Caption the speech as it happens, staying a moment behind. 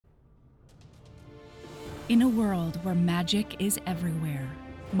In a world where magic is everywhere,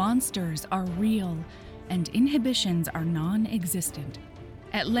 monsters are real, and inhibitions are non-existent,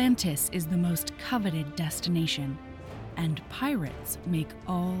 Atlantis is the most coveted destination, and pirates make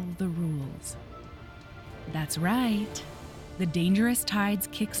all the rules. That's right. The Dangerous Tides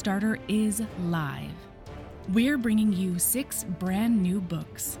Kickstarter is live. We're bringing you 6 brand new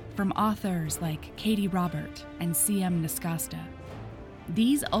books from authors like Katie Robert and C.M. Nascosta.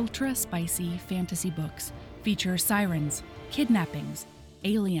 These ultra-spicy fantasy books feature sirens, kidnappings,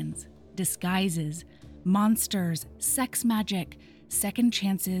 aliens, disguises, monsters, sex magic, second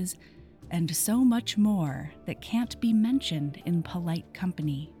chances, and so much more that can't be mentioned in polite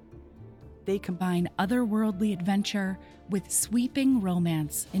company. They combine otherworldly adventure with sweeping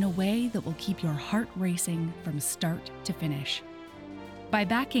romance in a way that will keep your heart racing from start to finish. By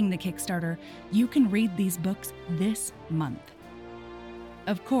backing the Kickstarter, you can read these books this month.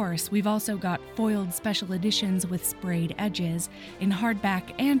 Of course, we've also got foiled special editions with sprayed edges in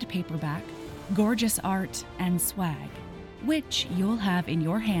hardback and paperback, gorgeous art, and swag, which you'll have in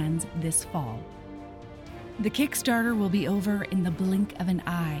your hands this fall. The Kickstarter will be over in the blink of an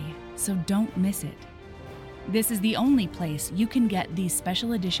eye, so don't miss it. This is the only place you can get these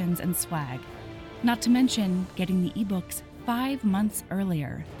special editions and swag, not to mention getting the ebooks 5 months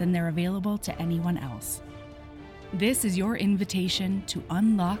earlier than they're available to anyone else. This is your invitation to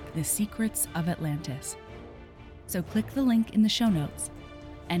unlock the secrets of Atlantis. So click the link in the show notes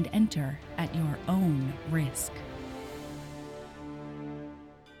and enter at your own risk.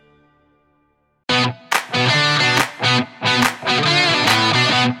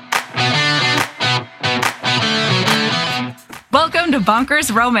 Welcome to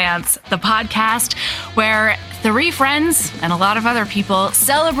Bonkers Romance, the podcast where 3 friends and a lot of other people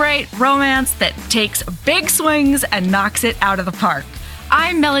celebrate romance that takes big swings and knocks it out of the park.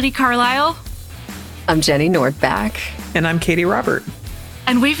 I'm Melody Carlisle. I'm Jenny Nordback. And I'm Katie Robert.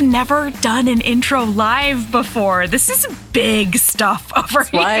 And we've never done an intro live before. This is big stuff over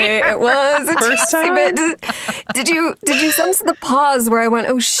here. Why it was a First time. Did you sense the pause where I went,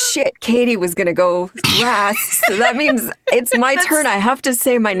 oh shit, Katie was gonna go last. So that means it's my turn. I have to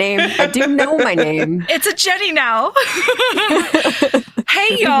say my name. I do know my name. It's a Jenny now.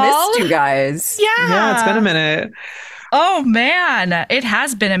 Hey y'all. Missed you guys. Yeah, it's been a minute. Oh man, it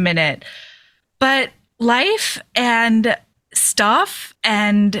has been a minute. But life and stuff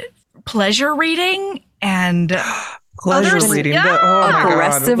and pleasure reading and pleasure reading. Yeah. Oh my God.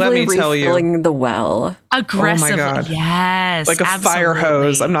 Aggressively Let me tell you. refilling the well. Aggressively. Oh my God. Yes. Like a fire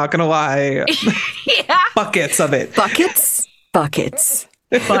hose. I'm not going to lie. Yeah. Buckets of it. Buckets. Buckets.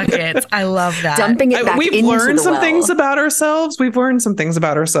 I love that. Dumping it back We've into learned the some well. things about ourselves. We've learned some things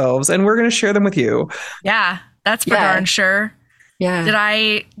about ourselves, and we're going to share them with you. Yeah, that's for darn sure. Yeah. Did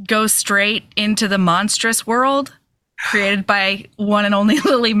I go straight into the monstrous world created by one and only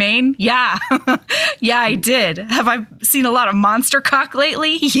Lily Mayne? Yeah. Yeah, I did. Have I seen a lot of monster cock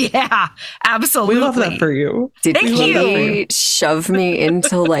lately? Yeah, absolutely. We love that for you. Did Thank you shove me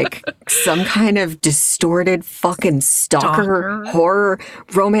into like some kind of distorted fucking stalker horror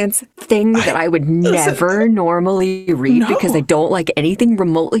romance thing that I would never normally read because I don't like anything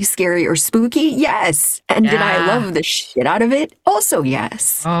remotely scary or spooky? Yes. And did I love the shit out of it? Also,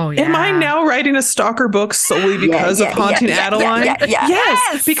 yes. Oh, yeah. Am I now writing a stalker book solely because of Haunting Adeline?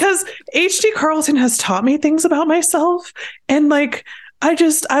 Yes. Because H.D. Carlton has taught me things about myself, and like I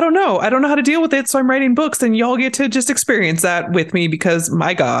don't know how to deal with it, so I'm writing books, and y'all get to just experience that with me because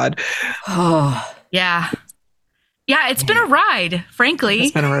my God. Oh. Yeah, it's been a ride, frankly.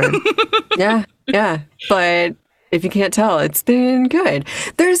 It's been a ride. Yeah. But if you can't tell, it's been good.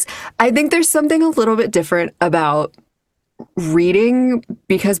 I think there's something a little bit different about reading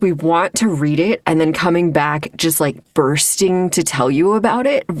because we want to read it and then coming back just like bursting to tell you about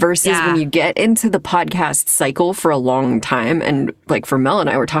it versus when you get into the podcast cycle for a long time, and like for Mel and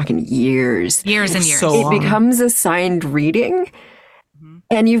I, we're talking years and years. So it long. becomes assigned reading,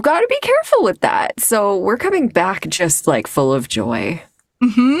 and you've got to be careful with that. So we're coming back just like full of joy.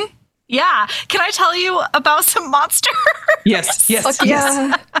 Mm-hmm. Yeah. Can I tell you about some monsters? Yes. Fuck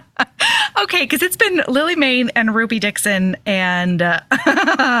yeah. Okay, because it's been Lily Mayne and Ruby Dixon, and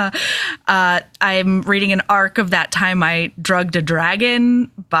I'm reading an arc of That Time I Drugged a Dragon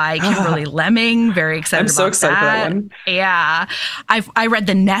by Kimberly Lemming. Very excited I'm about so excited for that one. Yeah. I read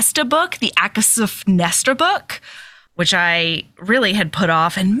the Nesta book, the Akasuf Nesta book, which I really had put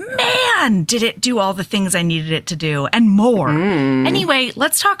off. And man, did it do all the things I needed it to do and more. Anyway,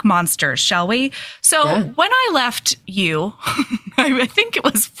 let's talk monsters, shall we? So when I left you, I think it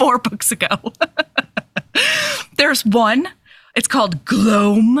was 4 books ago, there's one. It's called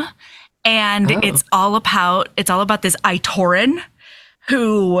Gloam. And it's all about this Itoran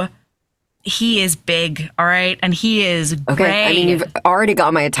who he is big, all right? And he is gray. Okay, I mean, you've already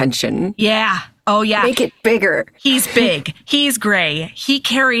got my attention. Yeah. Oh, yeah. Make it bigger. He's big. He's gray. He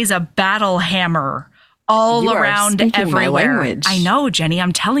carries a battle hammer all around everywhere. My language. I know, Jenny,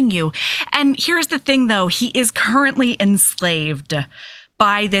 I'm telling you. And here's the thing, though. He is currently enslaved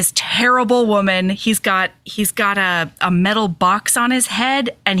by this terrible woman. He's got a metal box on his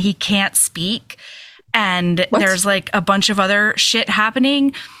head and he can't speak. And there's like a bunch of other shit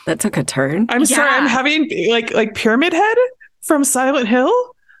happening. That took a turn. I'm sorry, I'm having like Pyramid Head from Silent Hill?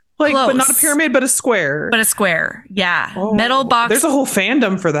 Like, Close. But not a pyramid, but a square. But a square, yeah. Oh, metal box. There's a whole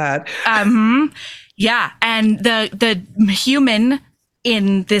fandom for that. Yeah, and the human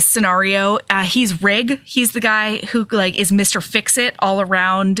in this scenario, he's Rig. He's the guy who like is Mr. Fix-It all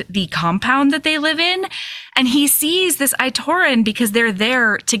around the compound that they live in. And he sees this Itoran because they're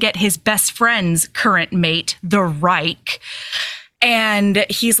there to get his best friend's current mate, the Reich. And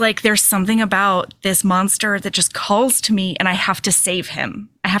he's like, there's something about this monster that just calls to me and I have to save him.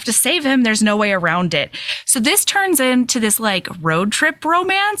 I have to save him. There's no way around it. So this turns into this like road trip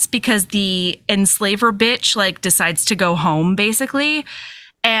romance because the enslaver bitch like decides to go home basically.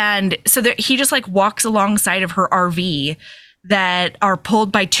 And so he just like walks alongside of her RV that are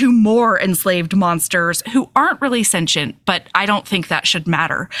pulled by two more enslaved monsters who aren't really sentient, but I don't think that should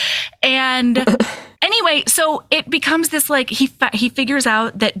matter. And anyway, so it becomes this like he figures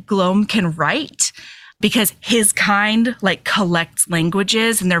out that Gloam can write because his kind like collects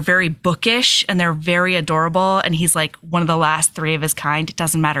languages and they're very bookish and they're very adorable. And he's like one of the last three of his kind. It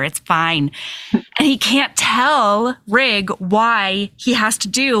doesn't matter. It's fine. And he can't tell Rig why he has to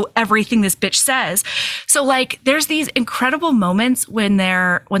do everything this bitch says. So like there's these incredible moments when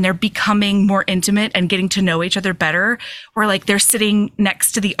they're becoming more intimate and getting to know each other better, where like they're sitting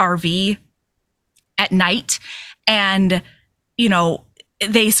next to the RV at night and, you know,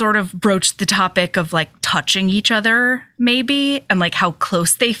 they sort of broach the topic of like touching each other maybe and like how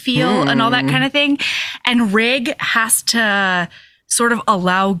close they feel and all that kind of thing. And Rig has to sort of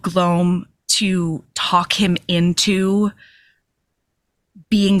allow Gloam to talk him into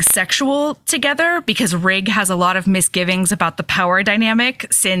being sexual together because Rig has a lot of misgivings about the power dynamic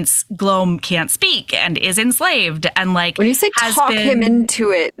since Gloam can't speak and is enslaved and like when you say talk him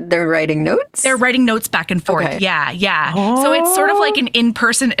into it, they're writing notes? They're writing notes back and forth. Okay. Yeah. Oh. So it's sort of like an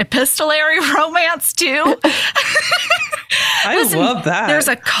in-person epistolary romance too. Listen, love that. There's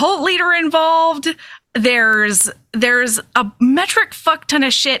a cult leader involved. There's a metric fuck ton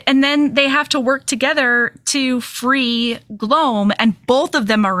of shit, and then they have to work together to free Gloam, and both of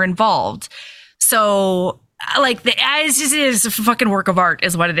them are involved. So, like, it's a fucking work of art,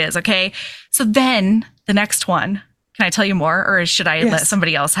 is what it is. Okay, so then the next one. Can I tell you more, or should I let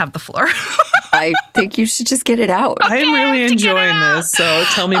somebody else have the floor? I think you should just get it out. Okay, I'm really enjoying this, so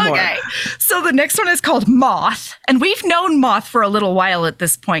tell me more. So the next one is called Moth, and we've known Moth for a little while at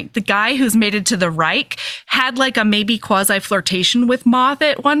this point. The guy who's mated to the Reich had like a maybe quasi-flirtation with Moth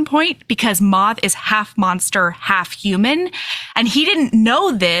at one point because Moth is half monster, half human, and he didn't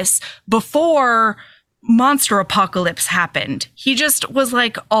know this before Monster Apocalypse happened. He just was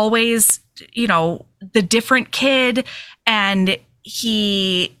like always, you know, the different kid, and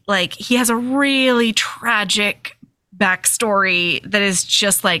he has a really tragic backstory that is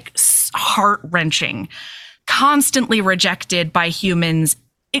just like heart-wrenching, constantly rejected by humans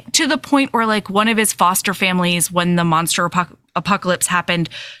to the point where like one of his foster families, when the monster apocalypse happened,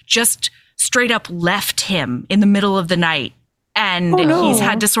 just straight up left him in the middle of the night. And he's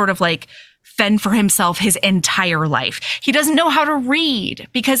had to sort of like fend for himself his entire life. He doesn't know how to read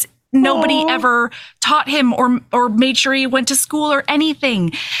because nobody ever taught him or made sure he went to school or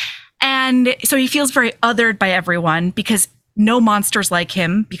anything. And so he feels very othered by everyone because no monsters like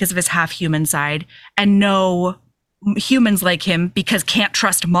him because of his half-human side, and no humans like him because can't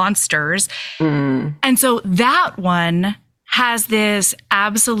trust monsters. And so that one has this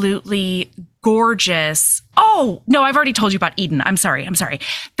absolutely gorgeous... Oh, no, I've already told you about Eden. I'm sorry.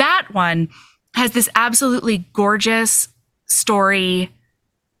 That one has this absolutely gorgeous story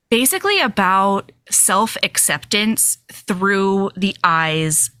basically about self-acceptance through the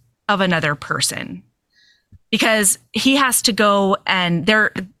eyes of another person. Because he has to go and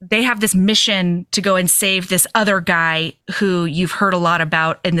they have this mission to go and save this other guy who you've heard a lot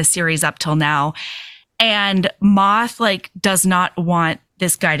about in the series up till now. And Moth does not want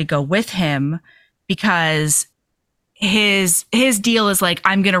this guy to go with him because his deal is like,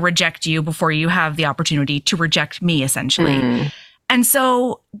 I'm going to reject you before you have the opportunity to reject me, essentially. And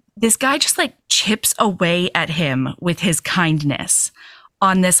so this guy just chips away at him with his kindness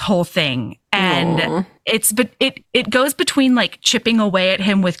on this whole thing. And it goes between like chipping away at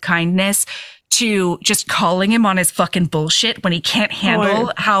him with kindness to just calling him on his fucking bullshit when he can't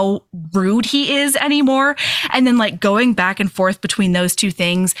handle how rude he is anymore. And then like going back and forth between those two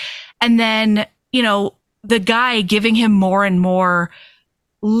things. And then, you know, the guy giving him more and more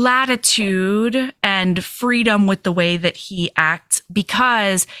latitude and freedom with the way that he acts,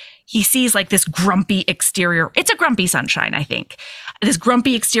 because he sees like this grumpy exterior. It's a grumpy sunshine, I think. This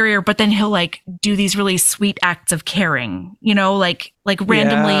grumpy exterior, but then he'll like do these really sweet acts of caring, you know, like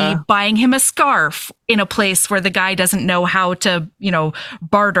randomly buying him a scarf in a place where the guy doesn't know how to, you know,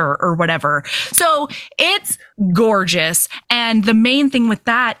 barter or whatever. So it's gorgeous. And the main thing with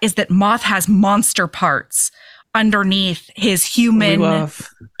that is that Moth has monster parts underneath his human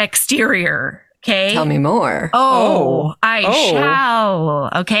exterior. Okay. Tell me more. I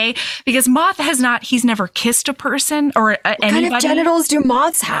shall. Okay. Because Moth he's never kissed a person or anybody. What kind of genitals do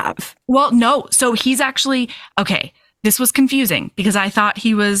moths have? Well, no. So he's actually, okay. This was confusing because I thought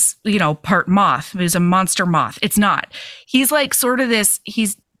he was, you know, part moth. He was a monster moth. It's not. He's like sort of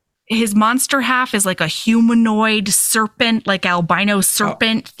his monster half is like a humanoid serpent, like albino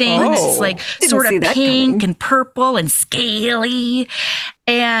serpent thing. It's like sort of pink and purple and scaly.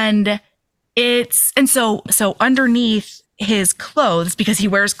 So underneath his clothes, because he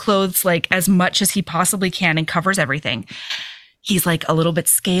wears clothes like as much as he possibly can and covers everything, he's like a little bit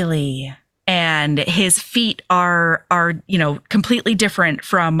scaly, and his feet are, you know, completely different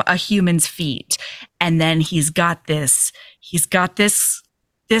from a human's feet. And then he's got this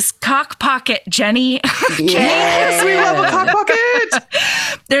cock pocket, Jenny. Yes, we love a cock pocket.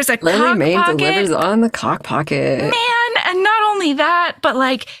 There's a Lily cock Mayne pocket. delivers on the cock pocket. Man, and not only that, but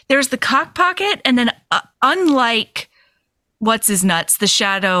like there's the cock pocket, and then unlike what's his nuts, the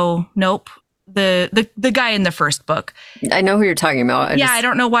shadow, the guy in the first book. I know who you're talking about. I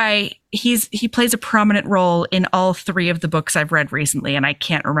don't know why he plays a prominent role in all three of the books I've read recently, and I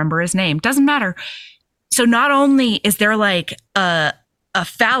can't remember his name. Doesn't matter. So not only is there like a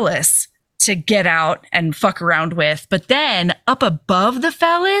phallus to get out and fuck around with, but then up above the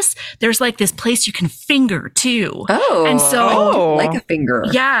phallus, there's like this place you can finger too. And so like a finger.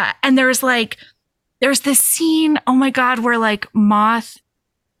 Yeah. And there's this scene, oh my God, where like Moth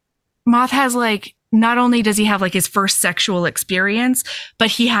has like, not only does he have like his first sexual experience,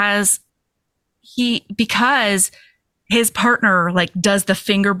 but because his partner like does the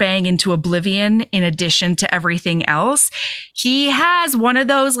finger bang into oblivion in addition to everything else, he has one of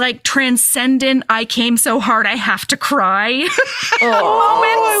those like transcendent, I came so hard I have to cry moments.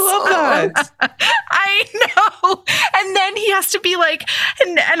 I love that. I know. And then he has to be like,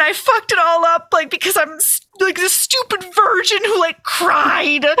 and I fucked it all up like because I'm like this stupid virgin who like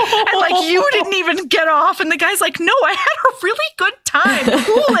cried and like you didn't even get off, and the guy's like, no, I had a really good time.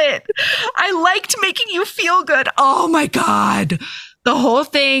 Cool it. I liked making you feel good. Oh my God. The whole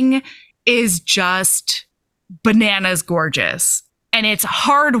thing is just bananas gorgeous. And it's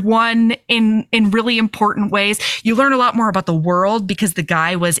hard won in really important ways. You learn a lot more about the world because the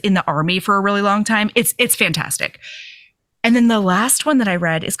guy was in the army for a really long time. It's fantastic. And then the last one that I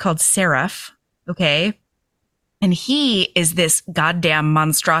read is called Seraph. Okay. And he is this goddamn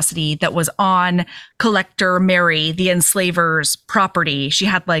monstrosity that was on Collector Mary, the enslaver's property. She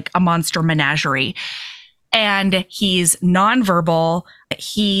had like a monster menagerie. And he's nonverbal.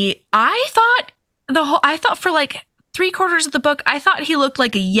 I thought for like 3/4 of the book, I thought he looked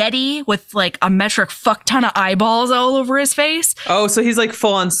like a Yeti with like a metric fuck ton of eyeballs all over his face. Oh, so he's like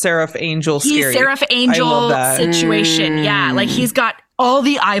full on Seraph Angel scary. He's Seraph Angel situation. Yeah. Like he's got all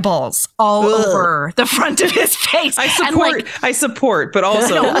the eyeballs all over the front of his face. I support, but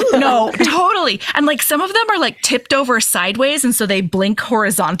also no, totally. And like some of them are like tipped over sideways, and so they blink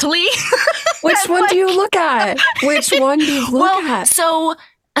horizontally. Which one do you look at? Which one do you look at?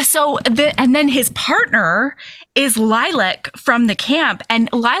 And then his partner is Lilac from the camp. And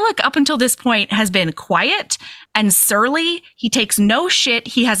Lilac up until this point has been quiet and surly. He takes no shit.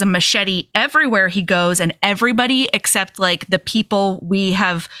 He has a machete everywhere he goes, and everybody except like the people we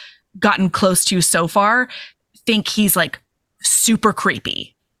have gotten close to so far think he's like super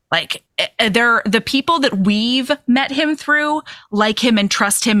creepy. Like they're the people that we've met him through like him and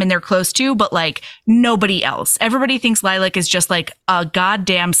trust him and they're close to, but like nobody else. Everybody thinks Lilac is just like a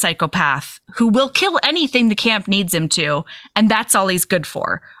goddamn psychopath who will kill anything the camp needs him to. And that's all he's good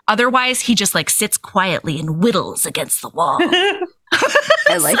for. Otherwise, he just like sits quietly and whittles against the wall.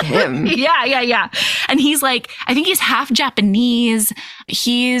 I like him. Yeah. And he's like, I think he's half Japanese.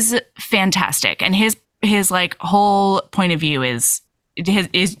 He's fantastic. And his like whole point of view is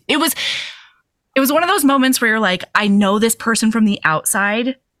It was one of those moments where you're like, I know this person from the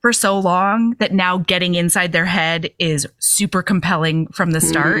outside for so long that now getting inside their head is super compelling from the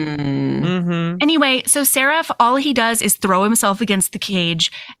start. Mm-hmm. Anyway, so Seraph, all he does is throw himself against the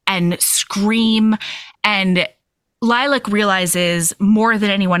cage and scream. And Lilac realizes more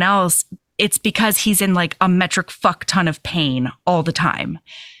than anyone else, it's because he's in like a metric fuck ton of pain all the time.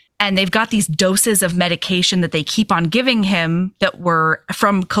 And they've got these doses of medication that they keep on giving him that were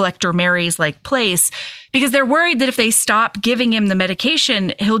from Collector Mary's like place, because they're worried that if they stop giving him the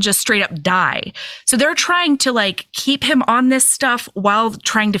medication, he'll just straight up die. So they're trying to like keep him on this stuff while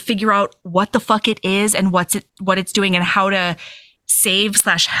trying to figure out what the fuck it is and what it's doing and how to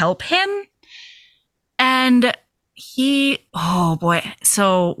save/help him. And oh boy.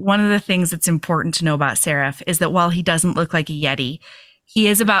 So one of the things that's important to know about Seraph is that while he doesn't look like a Yeti, he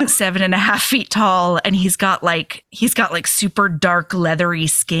is about 7.5 feet tall, and he's got like super dark leathery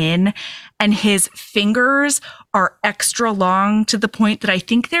skin, and his fingers are extra long to the point that I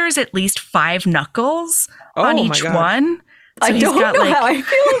think there's at least 5 knuckles on each one. So I don't know how I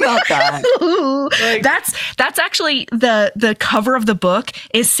feel about that. That's actually the cover of the book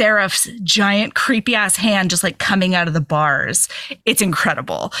is Seraph's giant creepy ass hand just like coming out of the bars. It's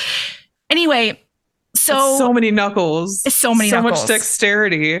incredible. Anyway, so many knuckles. So much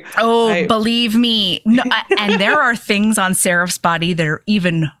dexterity. Oh, believe me. No, and there are things on Seraph's body that are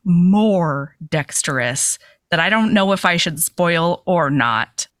even more dexterous that I don't know if I should spoil or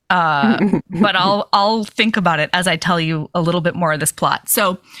not. But I'll think about it as I tell you a little bit more of this plot.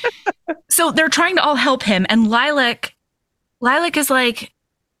 So they're trying to all help him, and Lilac is like,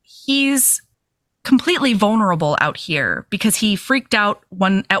 he's completely vulnerable out here because he freaked out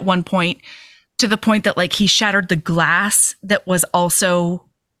at one point, to the point that like he shattered the glass that was also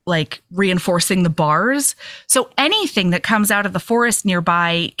like reinforcing the bars. So anything that comes out of the forest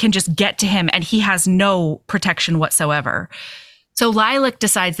nearby can just get to him, and he has no protection whatsoever. So Lilac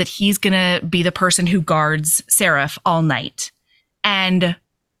decides that he's going to be the person who guards Seraph all night. And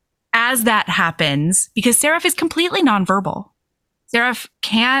as that happens, because Seraph is completely nonverbal, Seraph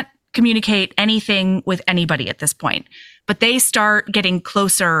can't communicate anything with anybody at this point, but they start getting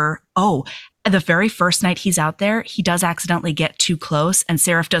closer. Oh, the very first night he's out there, he does accidentally get too close, and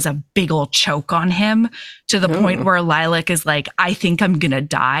Seraph does a big old choke on him to the point where Lilac is like, I think I'm going to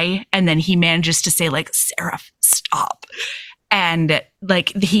die. And then he manages to say like, Seraph, stop. And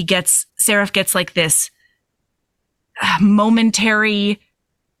like Seraph gets like this momentary,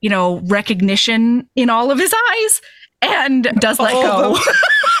 recognition in all of his eyes and does let go.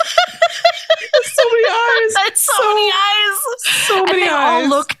 So many eyes. So many eyes. So many eyes. They all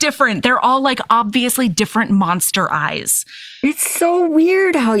look different. They're all like obviously different monster eyes. It's so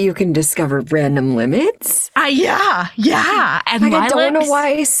weird how you can discover random limits. Yeah. And I don't know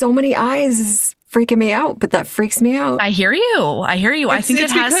why so many eyes is freaking me out, but that freaks me out. I hear you. I think it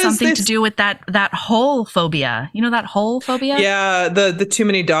has something to do with that hole phobia. You know that hole phobia? Yeah, the too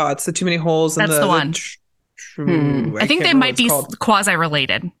many dots, the too many holes. That's the one. I think they might be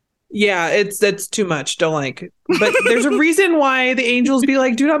quasi-related. Yeah, that's too much. Don't like. But there's a reason why the angels be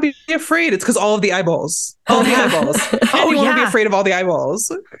like, do not be afraid. It's because all of the eyeballs. All the eyeballs. You want to be afraid of all the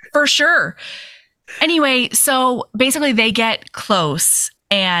eyeballs. For sure. Anyway, so basically they get close,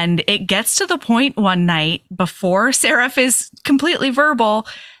 and it gets to the point one night before Seraph is completely verbal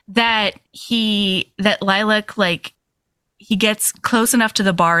that Lilac, like, he gets close enough to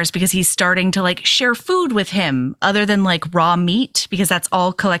the bars because he's starting to like share food with him other than like raw meat, because that's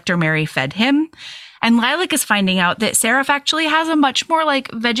all Collector Mary fed him. And Lilac is finding out that Seraph actually has a much more like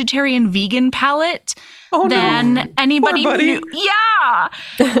vegetarian vegan palate than anybody knew. Yeah.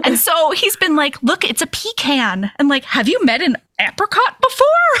 And so he's been like, look, it's a pecan. And like, have you met an apricot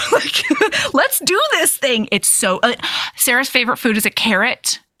before? Like, let's do this thing. It's so Sarah's favorite food is a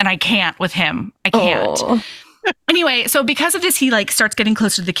carrot, and I can't with him. I can't. Oh. Anyway, so because of this, he like starts getting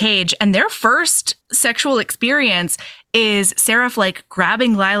closer to the cage, and their first sexual experience is Seraph like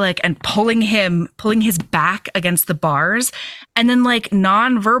grabbing Lilac and pulling his back against the bars, and then like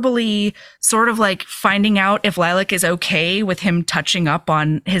non-verbally sort of like finding out if Lilac is okay with him touching up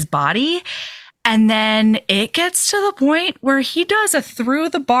on his body. And then it gets to the point where he does a through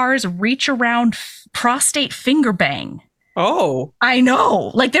the bars reach around prostate finger bang. Oh, I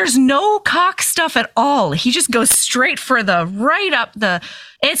know. Like, there's no cock stuff at all. He just goes straight for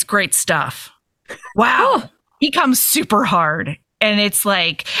it's great stuff. Wow. He comes super hard. And it's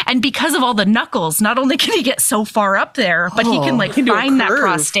like, and because of all the knuckles, not only can he get so far up there, but he can like find that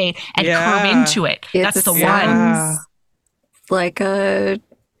prostate and curve into it. That's the one. Like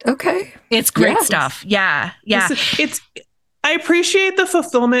okay. It's great stuff. Yeah. Listen, I appreciate the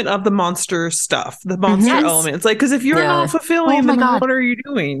fulfillment of the monster stuff, the monster elements. Like, because if you're not fulfilling, then what are you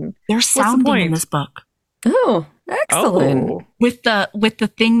doing? There's sounding in this book. Oh, excellent. With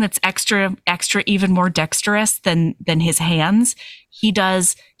the thing that's extra even more dexterous than his hands. He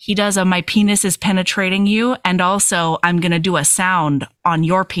does a my penis is penetrating you, and also I'm gonna do a sound on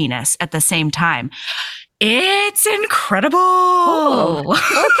your penis at the same time. It's incredible. Oh,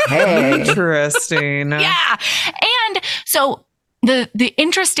 okay. Interesting. Yeah. And so the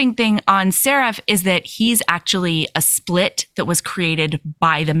interesting thing on Seraph is that he's actually a split that was created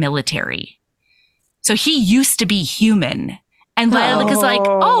by the military. So he used to be human. And Lilac is like,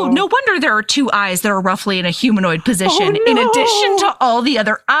 oh, no wonder there are two eyes that are roughly in a humanoid position in addition to all the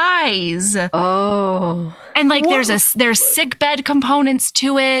other eyes. Oh. And like there's sick bed components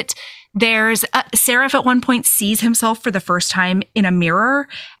to it. There's Seraph at one point sees himself for the first time in a mirror,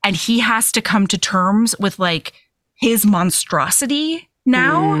 and he has to come to terms with like his monstrosity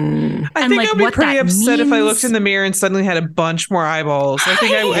now. I think I'd be pretty upset if I looked in the mirror and suddenly had a bunch more eyeballs. I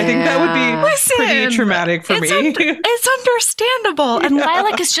think that would be pretty traumatic for me. It's understandable. And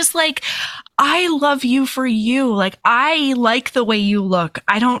Lilac is just like, I love you for you. Like, I like the way you look.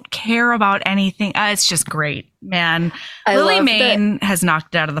 I don't care about anything. It's just great, man. Lily Mayne has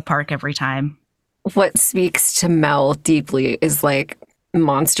knocked it out of the park every time. What speaks to Mel deeply is like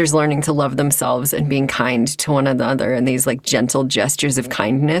monsters learning to love themselves and being kind to one another and these like gentle gestures of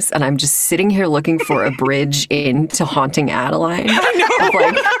kindness. And I'm just sitting here looking for a bridge into Haunting Adeline.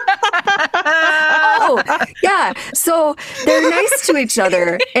 Oh, yeah. So they're nice to each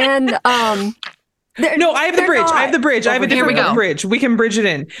other. And I have the bridge. I have the bridge. I have a different bridge. We can bridge it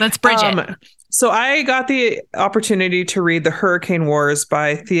in. Let's bridge it. So I got the opportunity to read The Hurricane Wars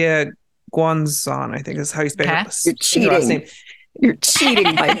by Thea Guanzon, I think is how you spell it. You're cheating. You're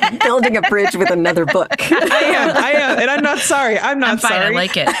cheating by building a bridge with another book. I am. And I'm not sorry. I'm sorry. I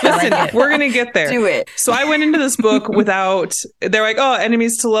like it. Listen, we're going to get there. Do it. So I went into this book they're like, oh,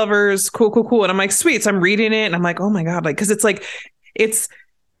 enemies to lovers. Cool. And I'm like, sweet. So I'm reading it and I'm like, oh my God. Like, cause it's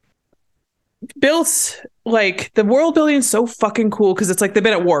built like the world building is so fucking cool. Cause it's like, they've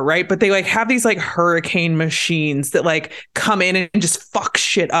been at war, right? But they like have these like hurricane machines that like come in and just fuck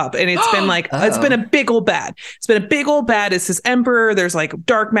shit up. And it's been like, it's been a big old bad. It's been a big old bad. It's this emperor. There's like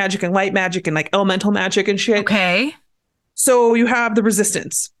dark magic and light magic and like elemental magic and shit. Okay. So you have the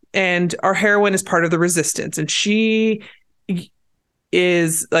resistance, and our heroine is part of the resistance, and she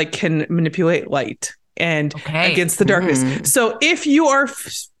is like, can manipulate light and against the darkness. So if you are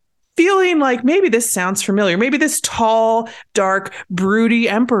feeling like maybe this sounds familiar, maybe this tall, dark, broody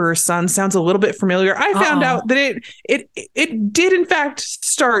emperor son sounds a little bit familiar, I found out that it did in fact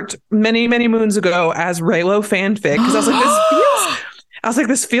start many, many moons ago as Raylo fanfic, because I was like,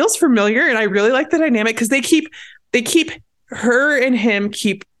 this feels familiar, and I really like the dynamic because they keep her and him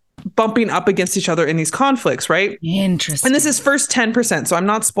keep bumping up against each other in these conflicts, right? Interesting. And this is first 10%, so I'm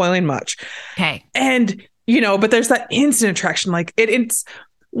not spoiling much. Okay. And but there's that instant attraction, like it's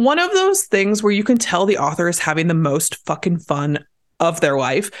one of those things where you can tell the author is having the most fucking fun of their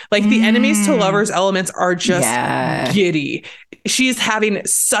life. Like the enemies to lovers elements are just giddy. She's having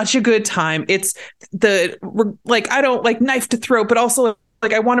such a good time. It's I don't like knife to throat, but also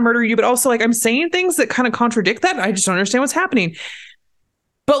like I want to murder you, but also like I'm saying things that kind of contradict that. I just don't understand what's happening.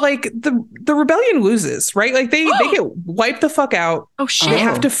 But like the rebellion loses, right? Like they get wiped the fuck out. Oh shit. They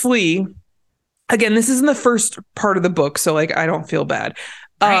have to flee. Again, this is in the first part of the book, so like I don't feel bad.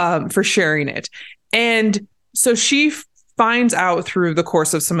 For sharing it. And so she finds out through the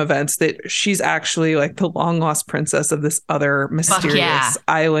course of some events that she's actually like the long lost princess of this other mysterious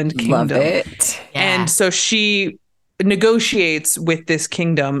island kingdom. Love it. Yeah. And so she negotiates with this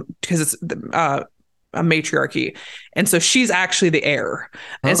kingdom because it's a matriarchy. And so she's actually the heir.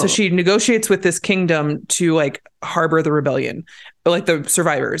 And so she negotiates with this kingdom to like harbor the rebellion, like the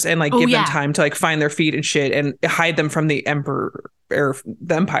survivors, and like give them time to like find their feet and shit and hide them from the emperor or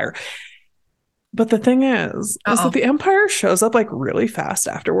the empire. But the thing is that the empire shows up like really fast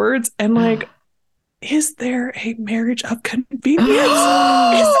afterwards, and like, is there a marriage of convenience?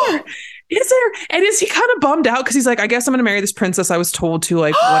 Is there? And is he kind of bummed out because he's like, I guess I'm gonna marry this princess I was told to,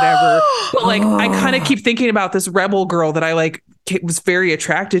 like whatever. But like I kind of keep thinking about this rebel girl that I like was very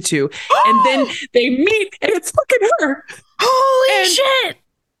attracted to, and then they meet and it's fucking her. Holy shit.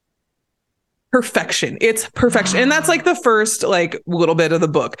 perfection. It's perfection. And that's like the first like little bit of the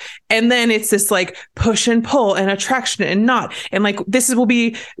book. And then it's this like push and pull and attraction and not. And like will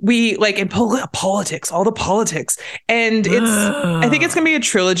be we like in politics, all the politics. And I think it's gonna be a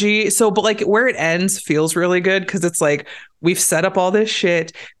trilogy. So but like where it ends feels really good because it's like we've set up all this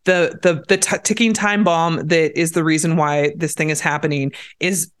shit. The ticking time bomb that is the reason why this thing is happening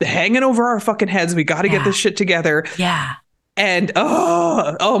is hanging over our fucking heads. We got to get this shit together. Yeah. And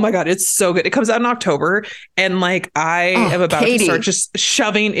oh my God, it's so good. It comes out in October. And like I am about to start just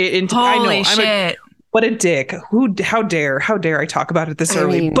shoving it into Holy shit. What a dick. How dare I talk about it this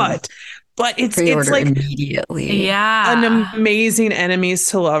early? But it's like immediately. Yeah. An amazing enemies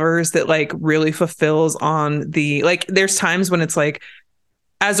to lovers that like really fulfills on the like there's times when it's like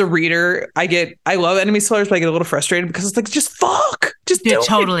as a reader, I love enemies to lovers, but I get a little frustrated because it's like just do it.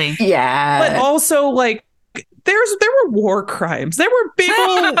 Totally. Yeah. But also like there were war crimes. There were big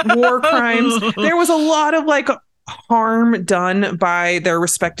old war crimes. There was a lot of like harm done by their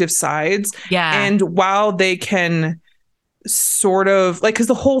respective sides. Yeah. And while they can sort of like, because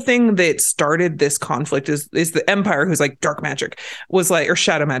the whole thing that started this conflict is the Empire, who's like dark magic, was like, or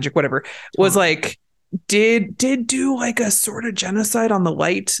shadow magic, whatever, was like, did do like a sort of genocide on the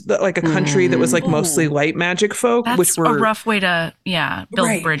light, like a country that was like mostly light magic folk. That's which were a rough way to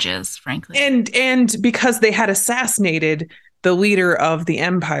build bridges, frankly. And because they had assassinated the leader of the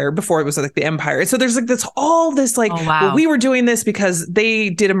Empire before it was like the Empire. So there's like all this like, well, we were doing this because they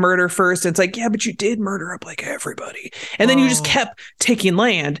did a murder first. And it's like, yeah, but you did murder up like everybody. And then you just kept taking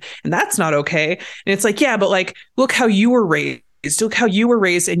land and that's not okay. And it's like, yeah, but like, look how you were raised. Look how you were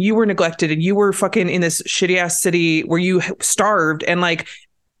raised and you were neglected and you were fucking in this shitty ass city where you starved and like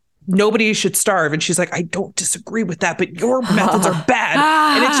nobody should starve. And she's like, I don't disagree with that, but your methods are bad.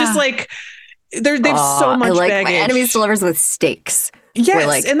 And it's just like, they've so much baggage. My enemies to lovers with stakes. Yes,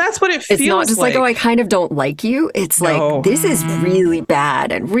 like, and that's what it feels like. It's not just like, oh, I kind of don't like you. It's like, this is really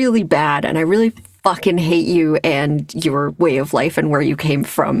bad, and I really fucking hate you and your way of life and where you came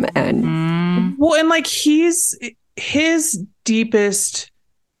from. And well, and like his deepest,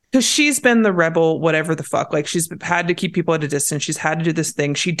 because she's been the rebel, whatever the fuck. Like she's had to keep people at a distance. She's had to do this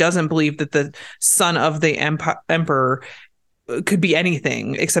thing. She doesn't believe that the son of the emperor could be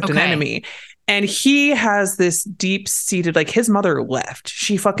anything except an enemy. And he has this deep-seated, like his mother left.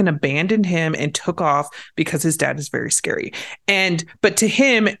 She fucking abandoned him and took off because his dad is very scary. But to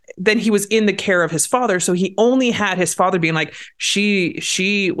him, then he was in the care of his father. So he only had his father being like,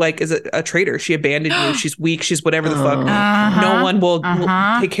 she like is a traitor. She abandoned you. She's weak. She's whatever the fuck. No one will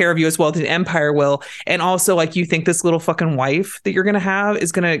take care of you as well as the Empire will. And also like, you think this little fucking wife that you're going to have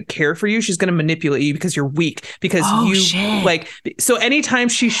is going to care for you. She's going to manipulate you because you're weak, because like, so anytime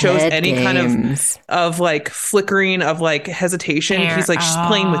she shows any kind of like flickering of like hesitation, he's like, she's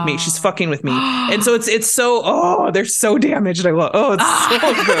playing with me, she's fucking with me. And so it's so they're so damaged. I love it's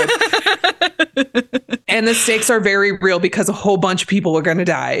so good. And the stakes are very real because a whole bunch of people are gonna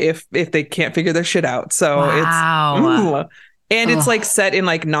die if they can't figure their shit out. So it's it's like set in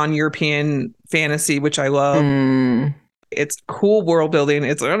like non-European fantasy, which I love. It's cool world building.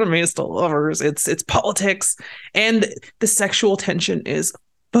 It's enemies to lovers. It's politics, and the sexual tension is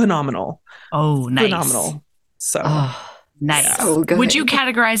phenomenal. Oh, nice. Phenomenal. So nice. So good. Would you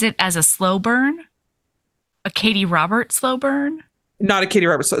categorize it as a slow burn? A Katie Roberts slow burn? Not a Katie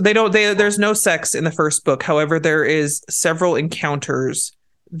Roberts. So there's no sex in the first book. However, there is several encounters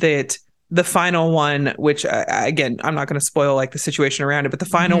that the final one, which again, I'm not going to spoil like the situation around it, but the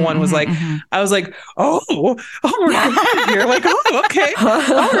final one was like, I was like, we're going here. Like, okay.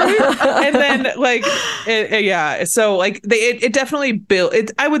 All right. And then like, so like it definitely built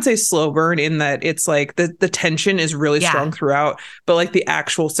it. I would say slow burn in that it's like the tension is really strong throughout, but like the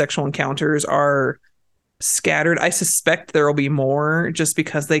actual sexual encounters are scattered. I suspect there will be more just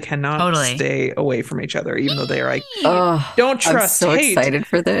because they cannot stay away from each other, even though they are like, don't trust. I'm so excited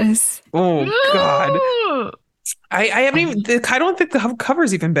for this. Oh God. I haven't even, I don't think the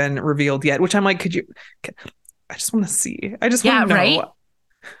cover's even been revealed yet, which I'm like, I just want to see. I just want to know. Right?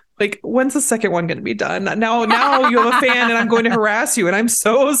 Like, when's the second one going to be done? Now you have a fan and I'm going to harass you and I'm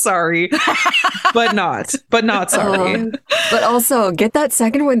so sorry, but not sorry. But also get that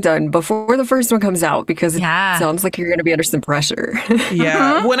second one done before the first one comes out, because it sounds like you're going to be under some pressure.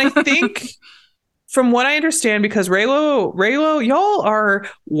 Yeah. When I think, from what I understand, because Raylo, y'all are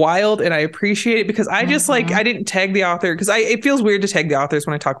wild and I appreciate it, because I just like, I didn't tag the author because it feels weird to tag the authors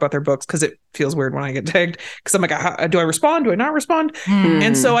when I talk about their books, because it feels weird when I get tagged, because I'm like, do I respond? Do I not respond?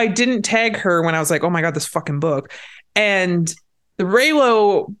 And so I didn't tag her when I was like, oh my God, this fucking book. And the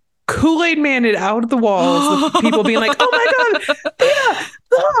Raylo Kool-Aid man it out of the walls with people being like, oh my God, yeah,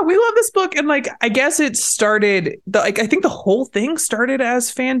 we love this book. book, and like I guess it started I think the whole thing started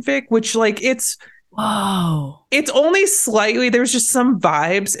as fanfic, which like it's only slightly, there's just some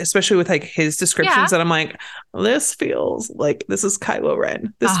vibes, especially with like his descriptions that I'm like, this feels like this is Kylo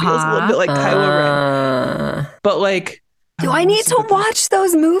Ren. This feels a little bit like Kylo Ren. But like, do I need to watch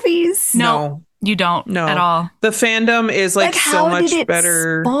those movies? No, you don't at all. The fandom is like so much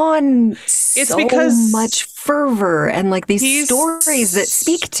better. Spawn it's because much fervor and like these stories that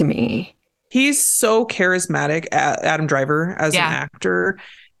speak to me. He's so charismatic, Adam Driver, as an actor,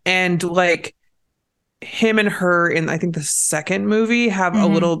 and like him and her in I think the second movie have a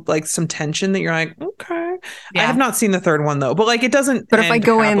little like some tension that you're like, okay. I have not seen the third one though, but like it doesn't. But if I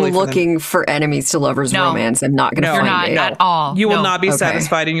go in looking for enemies to lovers romance, I'm not going to find it. Not at all. You will not be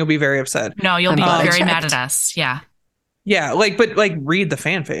satisfied, and you'll be very upset. No, you'll be very mad at us. Yeah. Yeah, but read the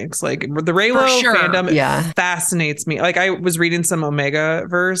fanfics. Like the Reylo fandom fascinates me. Like I was reading some Omega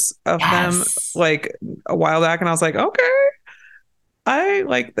verse of them like a while back, and I was like, okay, I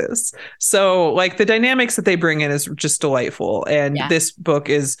like this. So like the dynamics that they bring in is just delightful, and this book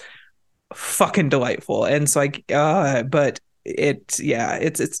is fucking delightful. And so but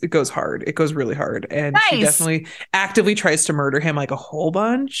it goes hard. It goes really hard, and she definitely actively tries to murder him like a whole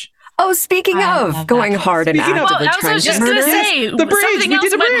bunch. Oh, speaking of going hard and actively trying to murder, the bridge. Something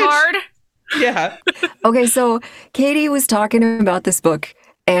else went hard. Yeah. Okay, so Katie was talking about this book,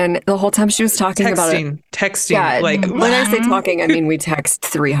 and the whole time she was talking about it. Texting. Yeah, like when I say talking, I mean we text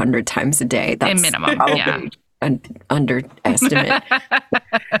 300 times a day. That's a minimum. Probably an underestimate.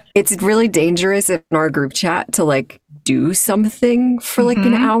 It's really dangerous in our group chat to like do something for like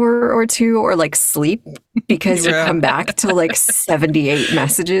an hour or two, or like sleep, because you come back to like 78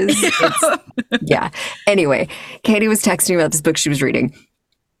 messages. Anyway, Katie was texting me about this book she was reading.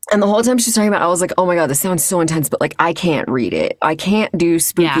 And the whole time she was talking about it, I was like, oh my God, this sounds so intense, but like I can't read it. I can't do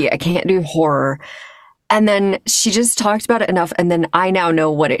spooky. I can't do horror. And then she just talked about it enough. And then I now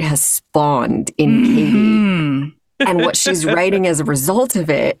know what it has spawned in Katie and what she's writing as a result of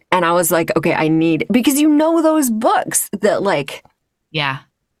it. And I was like, okay, because you know those books that like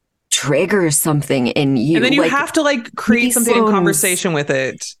trigger something in you. And then you have to like create something in conversation with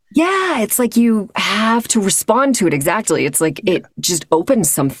it. Yeah, it's like you have to respond to it. Exactly. It's like it just opens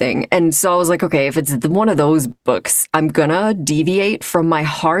something. And so I was like, okay, if it's one of those books, I'm gonna deviate from my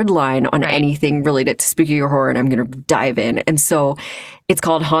hard line on anything related to spooky or horror, and I'm gonna dive in. And so it's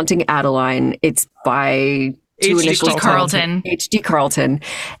called Haunting Adeline. It's by H.D. Carlton. H.D. Carlton.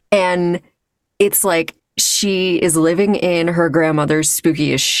 And it's like she is living in her grandmother's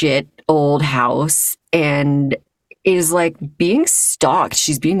spooky as shit old house and is like being stalked.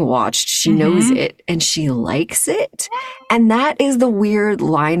 She's being watched. She knows it and she likes it. And that is the weird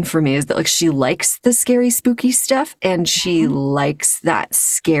line for me, is that like she likes the scary, spooky stuff, and she likes that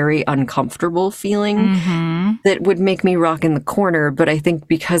scary, uncomfortable feeling that would make me rock in the corner. But I think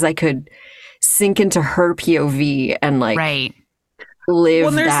because I could sink into her POV and like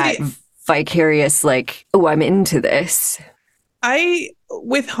live that vicarious, like, oh, I'm into this.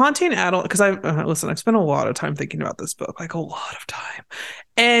 With Haunting Adeline, because I've spent a lot of time thinking about this book, like a lot of time.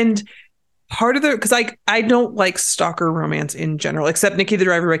 And part of because I don't like stalker romance in general, except Nikki the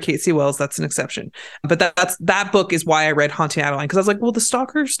Driver by Kate C. Wells. That's an exception. But that book is why I read Haunting Adeline, because I was like, well, the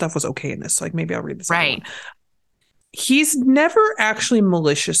stalker stuff was okay in this. So like maybe I'll read this. Right. He's never actually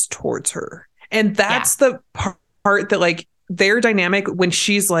malicious towards her. And that's the part that like their dynamic, when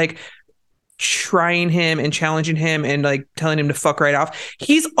she's like trying him and challenging him and like telling him to fuck right off,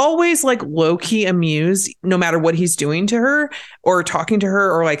 he's always like low-key amused no matter what he's doing to her or talking to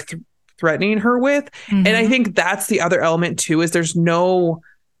her or like threatening her with. And I think that's the other element too, is there's no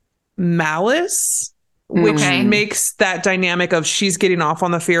malice, which makes that dynamic of she's getting off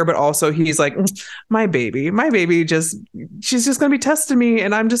on the fear, but also he's like, my baby she's just gonna be testing me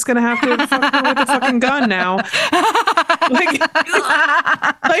and I'm just gonna have to fuck her with a fucking gun now.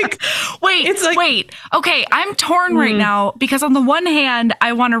 Wait. Okay, I'm torn right now, because on the one hand,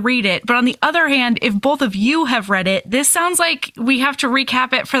 I want to read it, but on the other hand, if both of you have read it, this sounds like we have to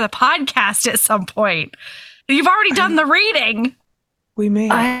recap it for the podcast at some point. You've already done the reading. We may.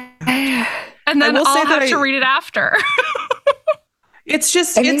 And then I'll have to read it after. It's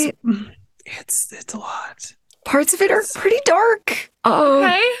just, it's a lot. Parts of it are pretty dark.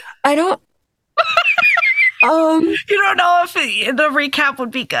 Okay. I don't. You don't know if the recap would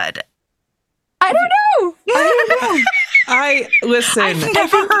be good. I don't know. Listen. I've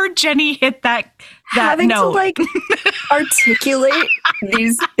never heard Jenny hit that having note. to like articulate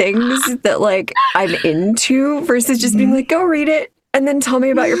these things that like I'm into versus just being like, go read it. and then tell me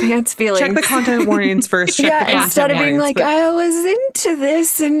about your pants feelings. Check the content warnings first. Instead of being like, I was into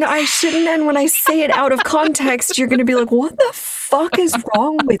this and I shouldn't. And when I say it out of context, you're going to be like, what the fuck is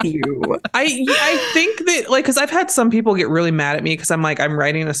wrong with you? I think that, like, because I've had some people get really mad at me because I'm like, I'm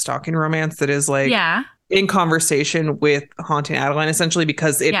writing a stalking romance that is like, in conversation with Haunting Adeline, essentially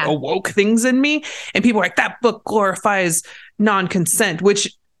because it awoke things in me. And people are like, that book glorifies non-consent,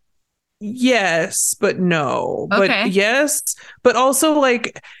 which yes, but no. Okay. But yes, but also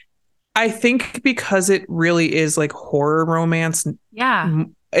like, I think because it really is like horror romance. Yeah.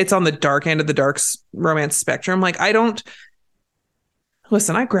 It's on the dark end of the romance spectrum. Like, I don't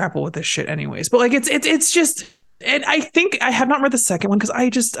listen, I grapple with this shit anyways, but like, it's just, and I think I have not read the second one because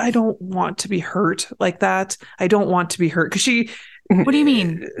I don't want to be hurt like that. I don't want to be hurt because what do you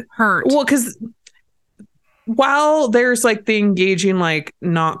mean hurt? Well, because while there's like the engaging, like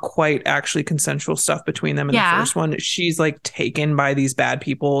not quite actually consensual stuff between them in the first one, she's like taken by these bad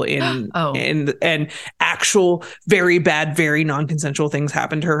people and actual very bad, very non-consensual things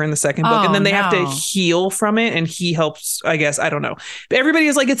happen to her in the second book. And then they have to heal from it. And he helps, I guess. I don't know. But everybody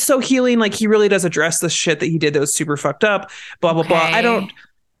is like, it's so healing. Like he really does address the shit that he did that was super fucked up, blah, blah, blah. I don't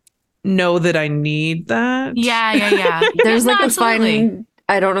know that I need that. Yeah. There's like a fine,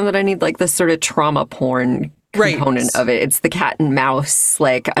 I don't know that I need like this sort of trauma porn component of it. It's the cat and mouse.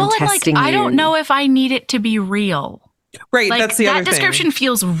 Like, I'm testing you. I don't know if I need it to be real. Right. Like, that's the other thing. That description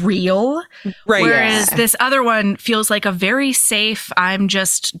feels real. Right. Whereas this other one feels like a very safe, I'm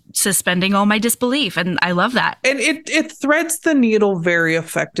just suspending all my disbelief. And I love that. And it threads the needle very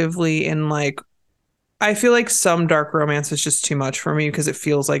effectively in like, I feel like some dark romance is just too much for me because it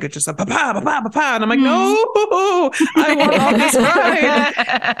feels like it's just a pa-pa, pa-pa, pa-pa. And I'm like, no, I want all this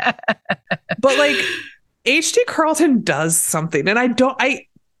ride. But like, H.D. Carlton does something. And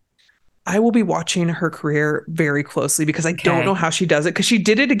I will be watching her career very closely because I don't know how she does it. Because she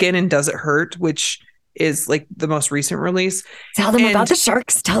did it again in Does It Hurt, which is like the most recent release. Tell them about the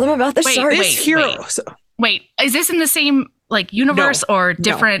sharks. Tell them about the sharks. This hero. Wait, is this in the same like universe or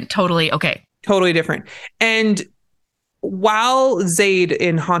different? No. Totally. Okay. Totally different. And while Zaid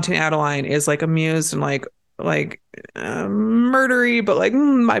in Haunting Adeline is like amused and like murdery, but like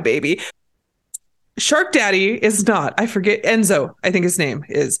my baby, Shark Daddy is not. I forget Enzo. I think his name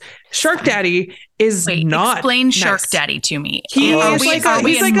is Shark Daddy. Is not. Explain Shark Daddy to me. He is like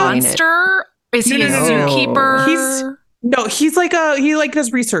a monster. Is he a zookeeper? He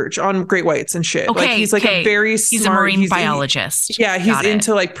does research on great whites and shit. Okay, like he's like a very smart. He's a marine biologist. He's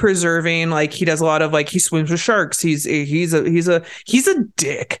into like preserving. Like he does a lot of like he swims with sharks. He's a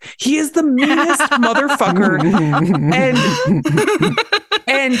dick. He is the meanest motherfucker,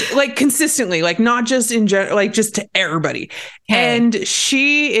 and like consistently, like not just in general, like just to everybody. Okay. And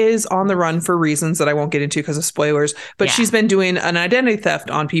she is on the run for reasons that I won't get into because of spoilers. But she's been doing an identity theft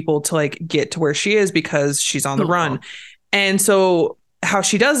on people to like get to where she is because she's on the run. And so how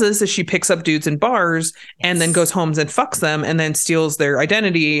she does this is she picks up dudes in bars and then goes home and fucks them and then steals their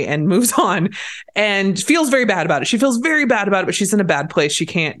identity and moves on and feels very bad about it. She feels very bad about it, but she's in a bad place.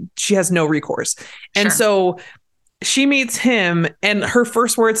 She has no recourse. And so she meets him and her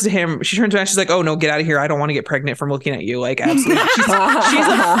first words to him, she turns around, she's like, oh no, get out of here. I don't want to get pregnant from looking at you. Like, absolutely.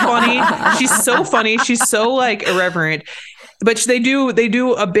 She's so funny. She's so like irreverent, but they do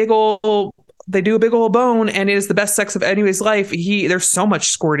a big old bone, and it is the best sex of anybody's life. There's so much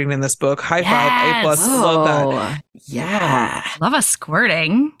squirting in this book. High five, A+. Love that. Yeah, love a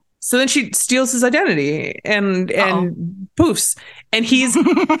squirting. So then she steals his identity and poofs, and he's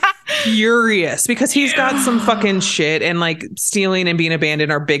furious because he's got some fucking shit, and like stealing and being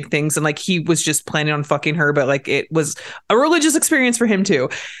abandoned are big things, and like he was just planning on fucking her, but like it was a religious experience for him too.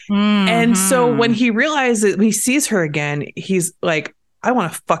 Mm-hmm. And so when he realizes, when he sees her again, he's like, I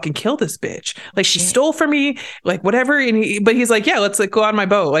want to fucking kill this bitch. Like she stole from me, like whatever. But he's like, yeah, let's like go on my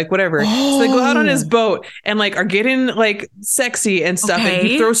boat, like whatever. So they go out on his boat and like are getting like sexy and stuff. And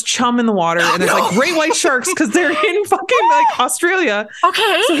he throws chum in the water and there's like great white sharks because they're in fucking like Australia.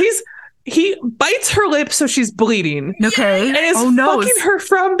 Okay. So he bites her lip so she's bleeding. Okay. And is fucking her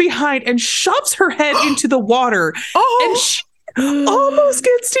from behind and shoves her head into the water. And she almost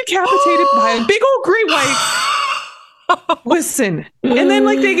gets decapitated by a big old great white. Listen, and then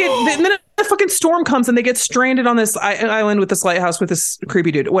like then a fucking storm comes and they get stranded on this island with this lighthouse with this creepy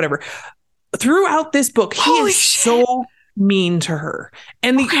dude, whatever. Throughout this book, he is so mean to her,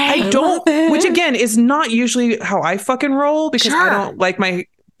 and which again is not usually how I fucking roll because I don't like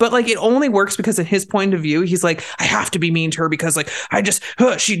but like it only works because in his point of view, he's like, I have to be mean to her because like I just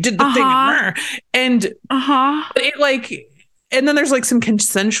she did the thing, and it like. and then there's like some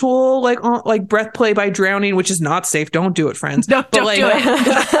consensual like breath play by drowning, which is not safe. Don't do it, friends. No, don't do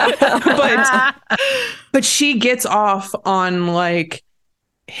it. but she gets off on like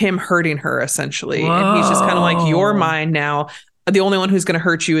him hurting her essentially. Whoa. And he's just kind of like, you're mine now. The only one who's going to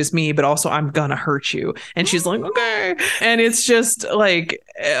hurt you is me, but also I'm going to hurt you. And she's like, okay. And it's just like,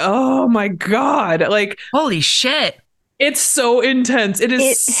 oh my God. Like, holy shit. It's so intense. It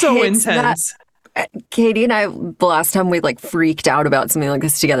is so intense. Katie and I, the last time we like freaked out about something like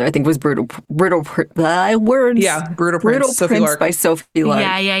this together, I think was Brutal Prince by Sophie Lark.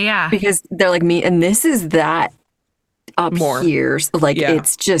 Yeah. Because they're like me, and this is that up more here. Like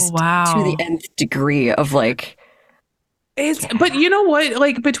it's just to the nth degree of like. But you know what?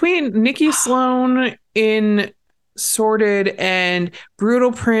 Like between Nikki Sloan in Sorted and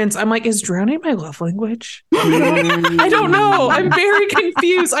Brutal Prince, I'm like, is drowning my love language? I don't know. I'm very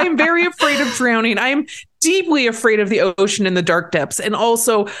confused. I'm very afraid of drowning. I'm deeply afraid of the ocean and the dark depths. And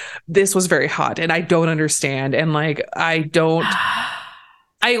also, this was very hot, and I don't understand. And like, I'm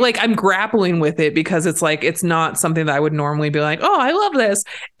grappling with it because it's like, it's not something that I would normally be like, oh, I love this.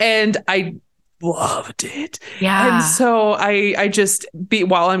 And I loved it. Yeah. And so I just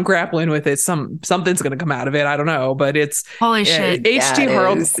while I'm grappling with it, something's gonna come out of it. I don't know, but it's holy shit.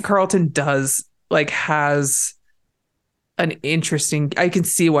 Carlton does like has an interesting, I can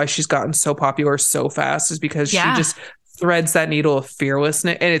see why she's gotten so popular so fast, is because she just threads that needle of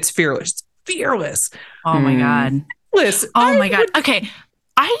fearlessness, and it's fearless. It's fearless. Oh my God. Listen. Oh my God. Okay.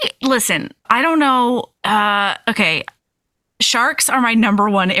 Listen, I don't know. Okay. Sharks are my number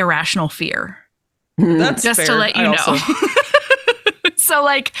one irrational fear. That's just fair. To let you know. So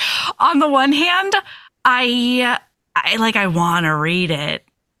like on the one hand, I want to read it.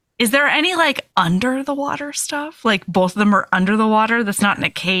 Is there any like under the water stuff? Like both of them are under the water that's not in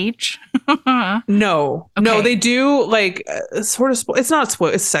a cage? No. Okay. No, they do like sort of it's not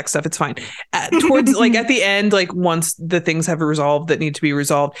it's sex stuff. It's fine. Towards like at the end, like once the things have resolved that need to be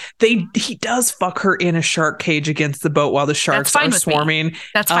resolved, he does fuck her in a shark cage against the boat while the sharks are swarming. Me.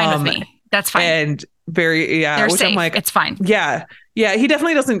 That's fine with me. That's fine. And very, they're which safe. I'm like, it's fine. Yeah. Yeah. He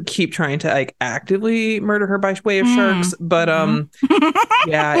definitely doesn't keep trying to like actively murder her by way of sharks. But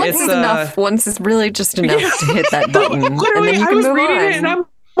yeah, it's enough. Once is really just enough to hit that button. Literally, and then you can I was move reading on. it and I'm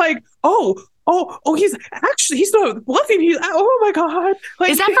like, oh, he's not bluffing. Oh my God.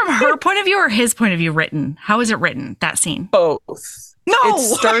 Like, is that from her point of view or his point of view written? How is it written, that scene? Both. No, it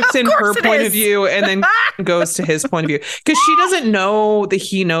starts in her point of view and then goes to his point of view, because she doesn't know that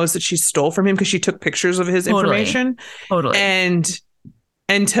he knows that she stole from him because she took pictures of his information. Totally. And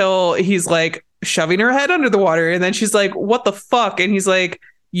until he's like shoving her head under the water, and then she's like, what the fuck? And he's like,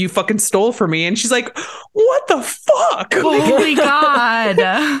 you fucking stole from me. And she's like, what the fuck? Holy God.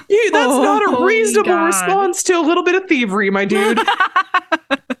 That's not a reasonable response to a little bit of thievery, my dude.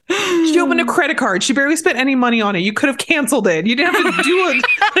 She opened a credit card. She barely spent any money on it. You could have canceled it. You didn't have to do it.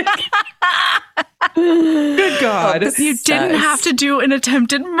 Good God. You didn't have to do an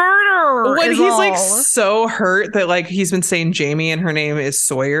attempted murder. When he's like so hurt that like he's been saying Jamie and her name is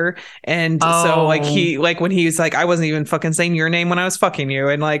Sawyer. And so like when he's like, I wasn't even fucking saying your name when I was fucking you.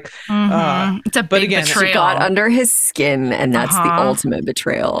 And like, it's a big betrayal. She got under his skin, and that's the ultimate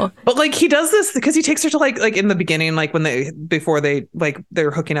betrayal. But like he does this because he takes her to like in the beginning, like when before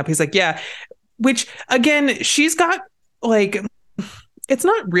they're hooking up, he's like, yeah, which again, she's got like, it's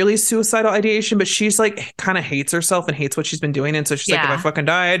not really suicidal ideation, but she's like kind of hates herself and hates what she's been doing. And so she's like, if I fucking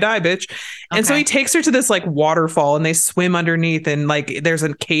die, I die, bitch. And so he takes her to this like waterfall and they swim underneath, and like there's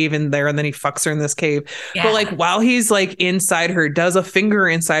a cave in there, and then he fucks her in this cave. Yeah. But like while he's like inside her, does a finger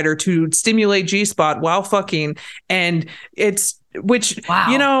inside her to stimulate G-spot while fucking. And it's, which,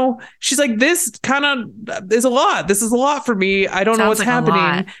 you know, she's like, this kind of is a lot. This is a lot for me. I don't know what's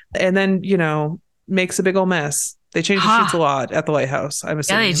happening. And then, you know, makes a big old mess. They change the sheets a lot at the lighthouse, I'm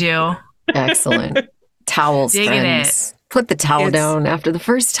assuming. Yeah, they do. Excellent. Towels, friends. Put the towel down after the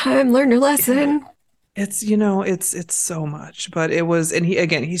first time. Learn your lesson. It's, you know, it's so much, but it was, and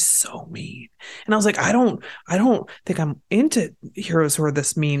he's so mean. And I was like, I don't think I'm into heroes who are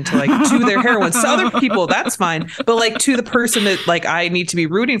this mean to like to their heroines. To other people, that's fine. But like to the person that like I need to be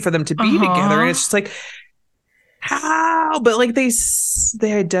rooting for them to be together. And it's just like, how? But like they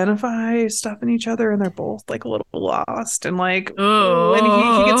identify stuff in each other, and they're both like a little lost, and like and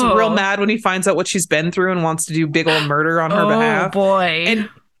he gets real mad when he finds out what she's been through and wants to do big old murder on her behalf. Oh boy.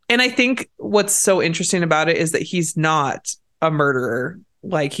 And I think what's so interesting about it is that he's not a murderer.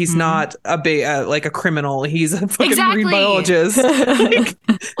 Like he's not like a criminal. He's a fucking Exactly. marine biologist. Like,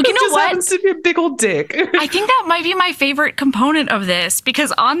 Well, you know just what? happens to be a big old dick. I think that might be my favorite component of this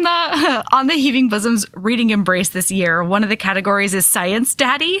because on the Heaving Bosoms reading embrace this year, one of the categories is Science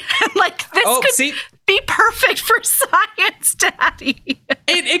Daddy. Like this could be perfect for Science Daddy.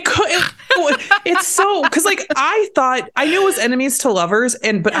 It's so because like I knew it was enemies to lovers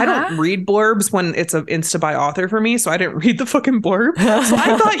but I don't read blurbs when it's an insta by author for me, so I didn't read the fucking blurb. So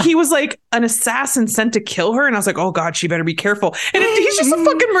I thought he was like an assassin sent to kill her, and I was like, oh god, she better be careful. And he's just a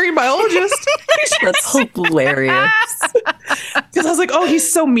fucking marine biologist. That's hilarious. Because I was like, oh,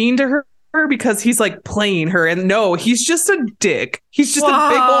 he's so mean to her because he's like playing her, and no, he's just a dick. He's just a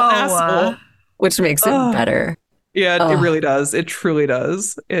big old asshole, which makes it better. Yeah, it really does. It truly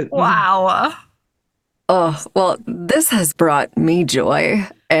does. Wow. Oh, well, this has brought me joy.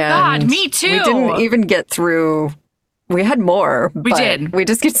 And God, me too. We didn't even get through. We had more. We did. We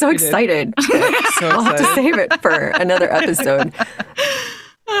just get so excited. We'll have to save it for another episode.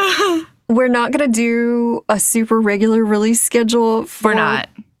 We're not going to do a super regular release schedule for a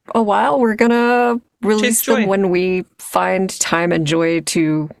while. We're going to release them when we find time and joy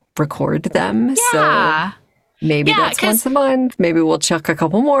to record them. Yeah. So maybe that's once a month. Maybe we'll chuck a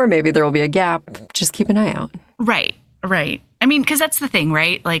couple more. Maybe there will be a gap. Just keep an eye out. Right. I mean, because that's the thing,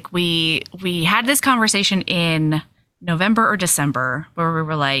 right? Like we had this conversation in November or December where we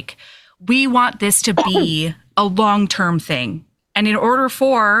were like, we want this to be a long-term thing. And in order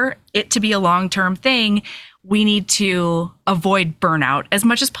for it to be a long-term thing, we need to avoid burnout as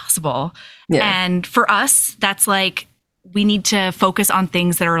much as possible. Yeah. And for us, that's like, we need to focus on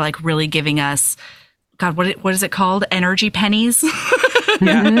things that are like really giving us, God, what is it called? Energy pennies?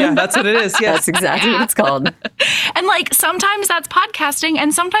 Yeah, that's what it is. Yes. That's exactly what it's called. And like, sometimes that's podcasting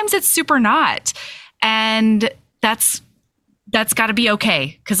and sometimes it's super not. And that's got to be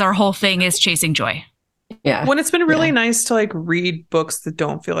okay because our whole thing is chasing joy. Yeah. When it's been really nice to like read books that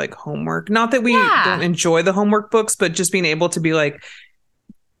don't feel like homework. Not that we don't enjoy the homework books, but just being able to be like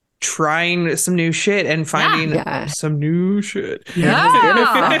trying some new shit and finding some new shit.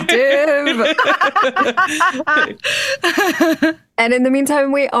 Yeah. And in the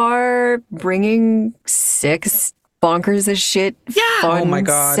meantime, we are bringing 6 bonkers as shit. Yeah. Fun, oh my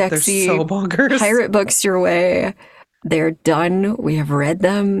God. Sexy they're so bonkers. Pirate books your way. They're done. We have read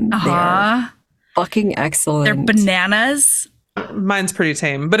them. They're fucking excellent. They're bananas. Mine's pretty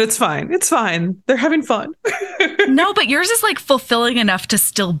tame, but it's fine. It's fine. They're having fun. No, but yours is like fulfilling enough to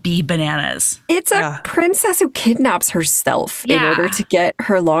still be bananas. It's a princess who kidnaps herself in order to get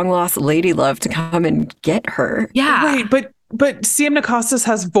her long lost lady love to come and get her. Yeah. Right, but CM Nacostas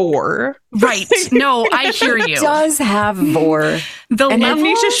has vor. Right. No, I hear you. It does have vor. And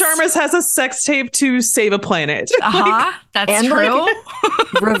Amnesia Sharmas has a sex tape to save a planet. That's true. Like,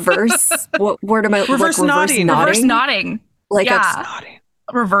 reverse. What word am I? Reverse nodding. Reverse nodding. Like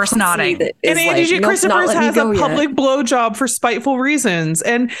reverse nodding. And Andy J. Christopher's has a public blowjob for spiteful reasons.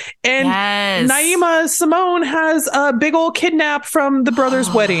 And Naima Simone has a big old kidnap from the brother's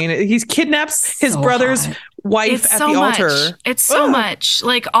wedding. He kidnaps his brother's wife at the altar. It's so much.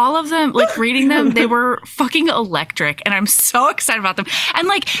 Like all of them, like reading them, they were fucking electric. And I'm so excited about them. And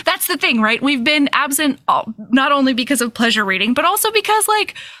like, that's the thing, right? We've been absent not only because of pleasure reading, but also because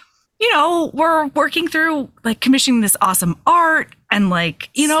like, you know, we're working through like commissioning this awesome art and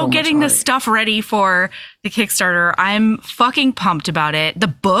like, you know, getting this stuff ready for the Kickstarter. I'm fucking pumped about it. The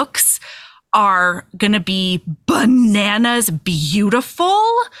books are going to be bananas beautiful.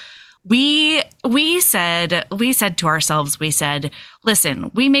 We said to ourselves,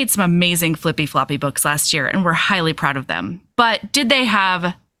 listen, we made some amazing flippy floppy books last year and we're highly proud of them. But did they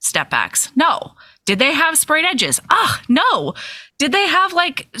have step backs? No. Did they have sprayed edges? No. Did they have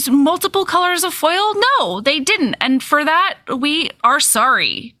like multiple colors of foil? No, they didn't. And for that, we are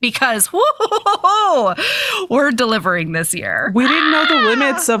sorry because we're delivering this year. We didn't know the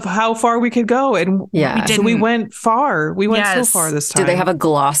limits of how far we could go. And we went far. We went so far this time. Do they have a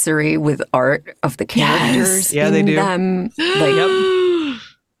glossary with art of the characters? Yeah, they do. Them? Like,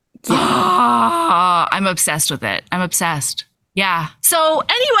 I'm obsessed with it. I'm obsessed. Yeah. So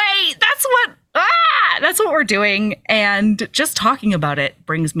anyway, that's what we're doing. And just talking about it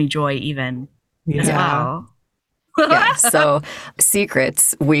brings me joy even as well. So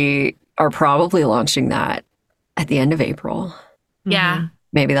Secrets, we are probably launching that at the end of April. Yeah.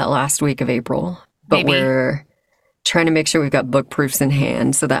 Maybe that last week of April. But we're trying to make sure we've got book proofs in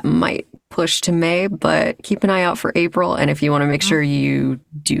hand. So that might push to May, but keep an eye out for April. And if you want to make sure you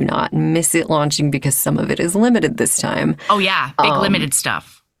do not miss it launching because some of it is limited this time. Oh, yeah. Big limited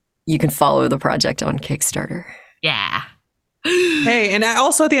stuff. You can follow the project on Kickstarter. Yeah. Hey, and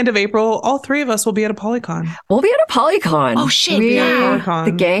also at the end of April, all three of us will be at a Polycon. We'll be at a Polycon. Oh, shit. Yeah.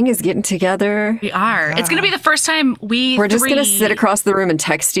 The gang is getting together. We are. Yeah. It's going to be the first time we're just going to sit across the room and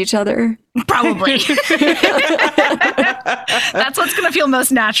text each other. Probably. That's what's going to feel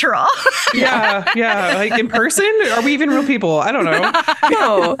most natural. Yeah. Like in person? Are we even real people? I don't know.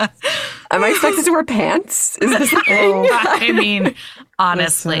 No. Am I expected to wear pants? Is this a thing? I mean,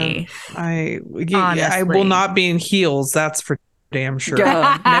 honestly. I will not be in heels. That's for damn sure.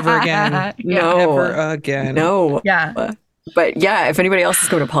 Yeah. Never again. No. Never again. No. Yeah. But yeah, if anybody else is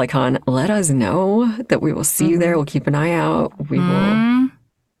going to Polycon, let us know that we will see you there. We'll keep an eye out. We will.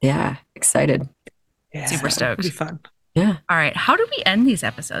 Yeah. Excited. Yeah, super stoked. It'll be fun. Yeah. All right. How do we end these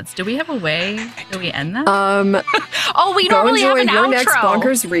episodes? Do we have a way? Do we end them? We go normally have an your outro. Next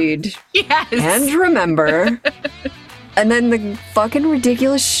Bonkers read. Yes. And remember. And then the fucking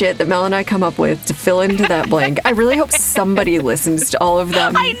ridiculous shit that Mel and I come up with to fill into that blank. I really hope somebody listens to all of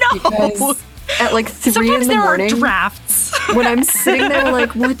them. I know. Because at like 3 Sometimes in the morning. There are drafts. When I'm sitting there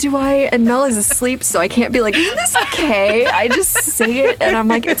like, what do I? And Mel is asleep, so I can't be like, is this okay? I just say it and I'm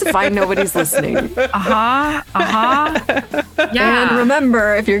like, it's fine, nobody's listening. Yeah. And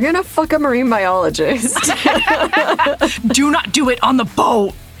remember, if you're gonna fuck a marine biologist, do not do it on the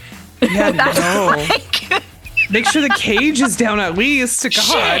boat. Yeah, that's no. Make sure the cage is down at least.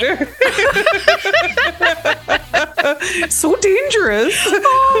 God. So dangerous.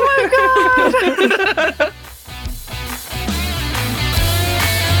 Oh my God.